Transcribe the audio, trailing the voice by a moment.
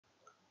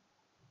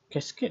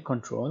Cascade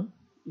control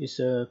is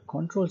a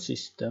control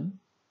system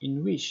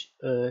in which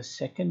a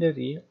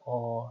secondary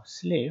or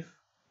slave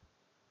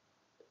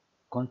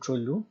control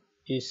loop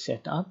is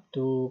set up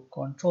to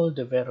control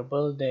the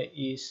variable that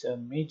is a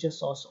major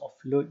source of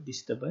load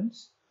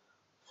disturbance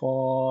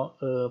for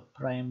a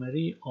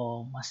primary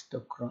or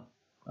master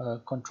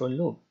control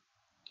loop.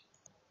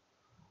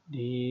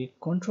 The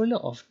controller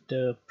of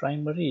the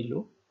primary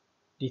loop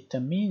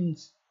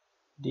determines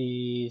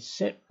the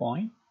set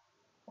point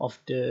of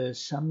the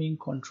summing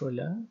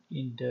controller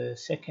in the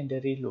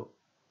secondary loop.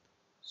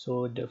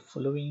 So the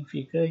following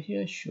figure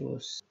here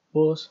shows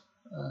both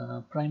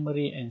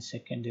primary and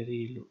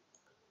secondary loop.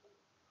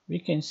 We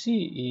can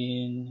see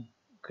in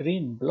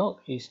green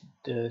block is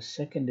the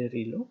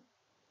secondary loop,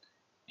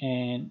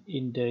 and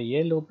in the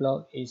yellow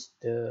block is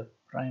the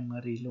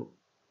primary loop.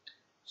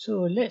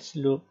 So let's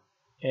look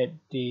at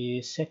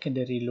the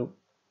secondary loop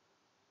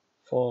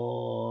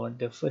for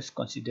the first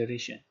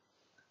consideration.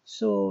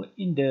 So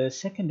in the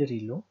secondary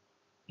loop,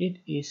 it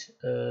is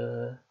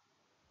a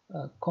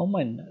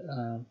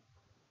common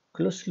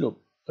closed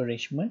loop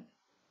arrangement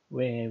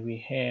where we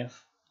have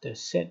the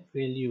set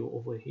value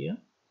over here,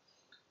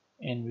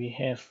 and we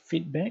have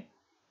feedback,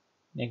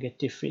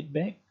 negative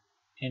feedback,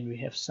 and we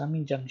have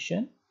summing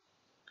junction,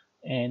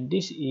 and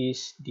this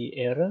is the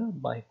error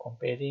by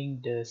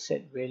comparing the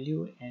set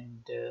value and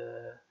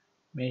the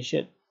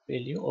measured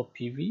value or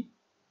PV,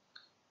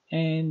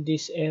 and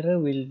this error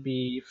will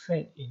be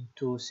fed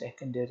into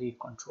secondary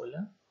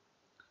controller,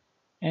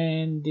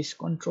 and this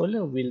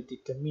controller will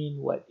determine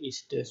what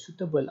is the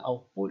suitable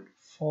output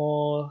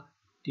for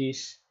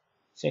this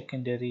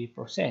secondary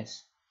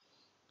process,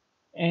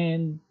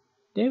 and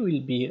there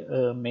will be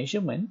a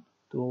measurement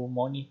to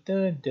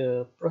monitor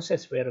the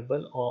process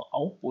variable or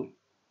output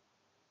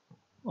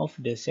of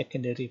the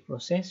secondary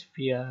process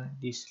via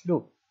this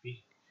loop.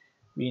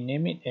 We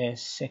name it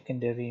as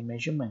secondary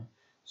measurement.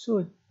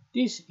 So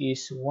this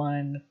is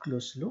one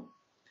closed loop,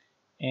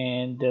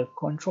 and the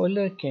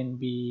controller can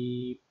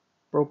be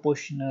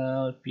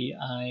proportional,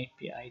 PI,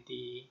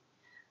 PID,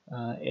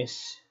 as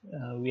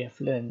we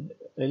have learned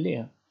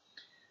earlier.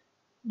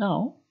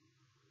 Now,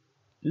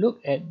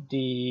 look at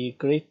the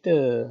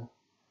greater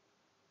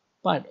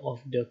part of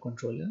the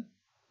controller.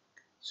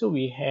 So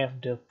we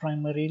have the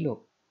primary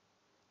loop.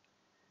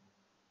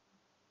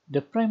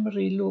 The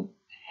primary loop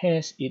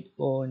has its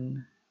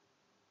own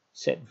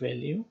set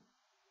value,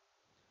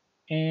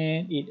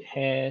 and it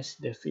has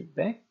the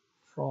feedback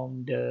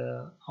from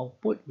the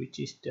output, which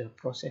is the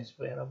process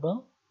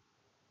variable,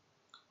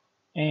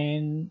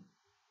 and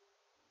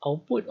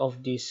output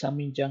of the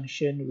summing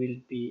junction will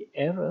be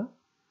error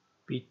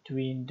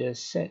between the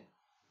set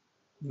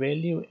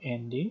value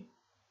and the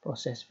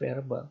process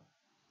variable.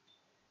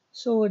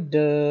 So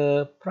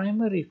the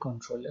primary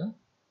controller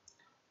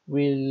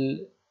will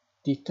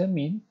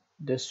determine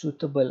the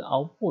suitable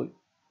output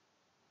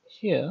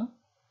here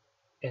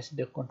as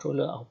the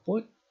controller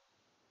output,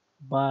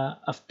 but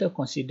after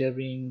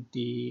considering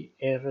the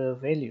error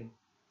value,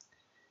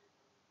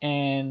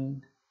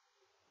 and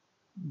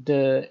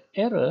the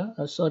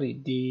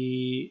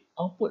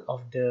output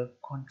of the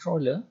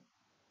controller,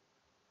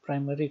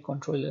 primary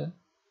controller,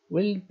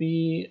 will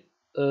be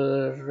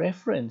a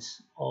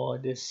reference or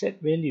the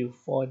set value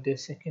for the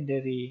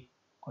secondary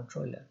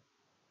controller.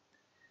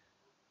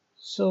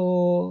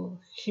 So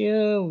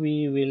here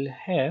we will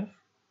have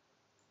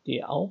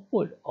the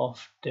output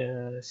of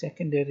the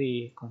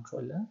secondary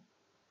controller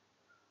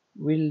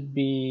will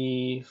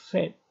be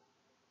fed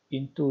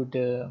into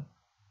the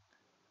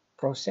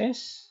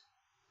process,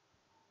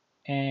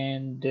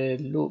 and the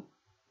loop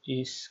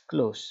is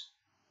closed.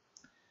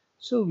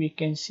 So we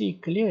can see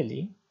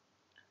clearly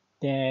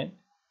that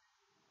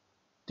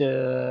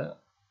the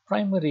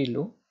primary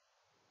loop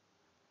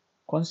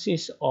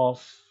consists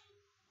of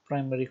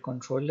primary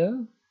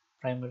controller,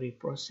 primary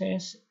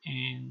process,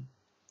 and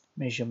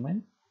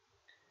measurement.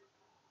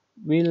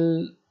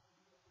 Will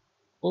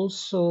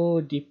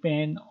also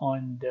depend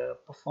on the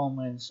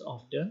performance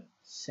of the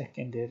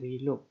secondary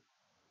loop.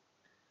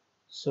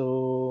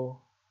 So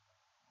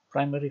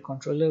primary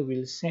controller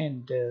will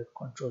send the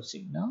control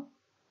signal,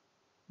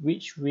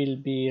 which will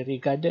be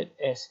regarded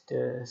as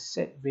the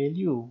set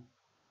value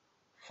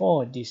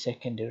for the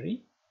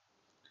secondary.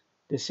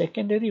 The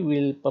secondary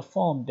will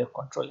perform the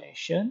control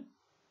action,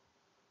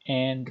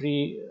 and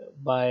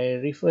by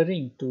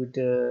referring to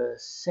the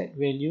set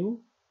value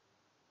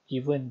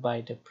given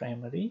by the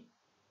primary,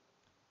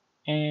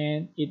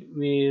 and it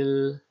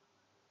will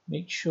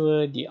make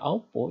sure the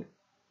output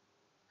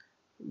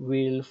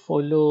will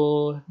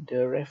follow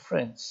the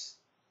reference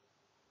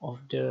of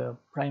the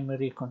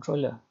primary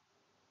controller,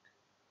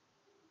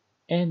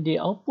 and the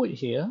output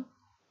here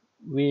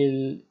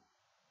will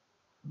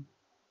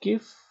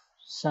give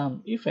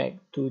some effect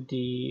to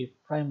the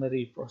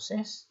primary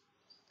process,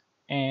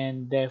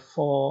 and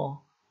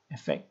therefore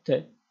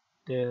affected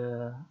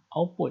the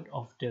output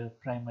of the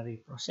primary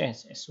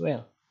process as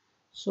well.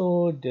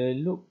 So the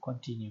loop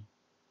continues.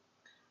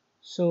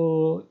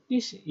 So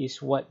this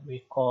is what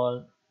we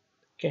call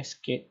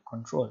cascade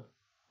control.